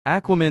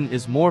Aquaman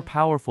is more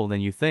powerful than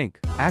you think.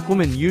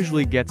 Aquaman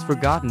usually gets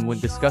forgotten when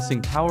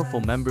discussing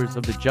powerful members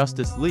of the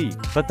Justice League,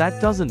 but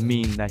that doesn't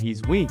mean that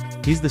he's weak.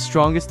 He's the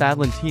strongest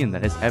Atlantean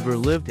that has ever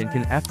lived and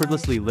can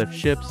effortlessly lift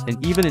ships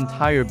and even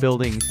entire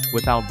buildings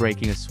without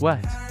breaking a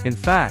sweat. In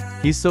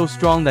fact, he's so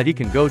strong that he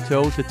can go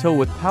toe-to-toe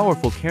with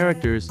powerful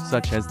characters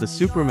such as the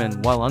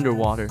Superman while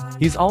underwater.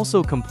 He's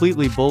also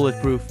completely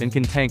bulletproof and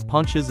can tank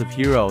punches of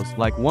heroes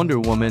like Wonder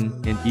Woman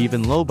and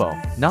even Lobo.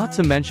 Not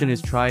to mention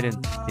his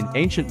trident, an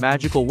ancient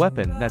magical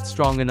weapon that's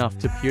strong enough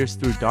to pierce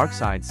through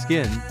Darkseid's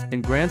skin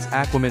and grants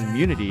Aquaman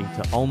immunity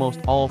to almost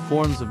all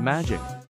forms of magic.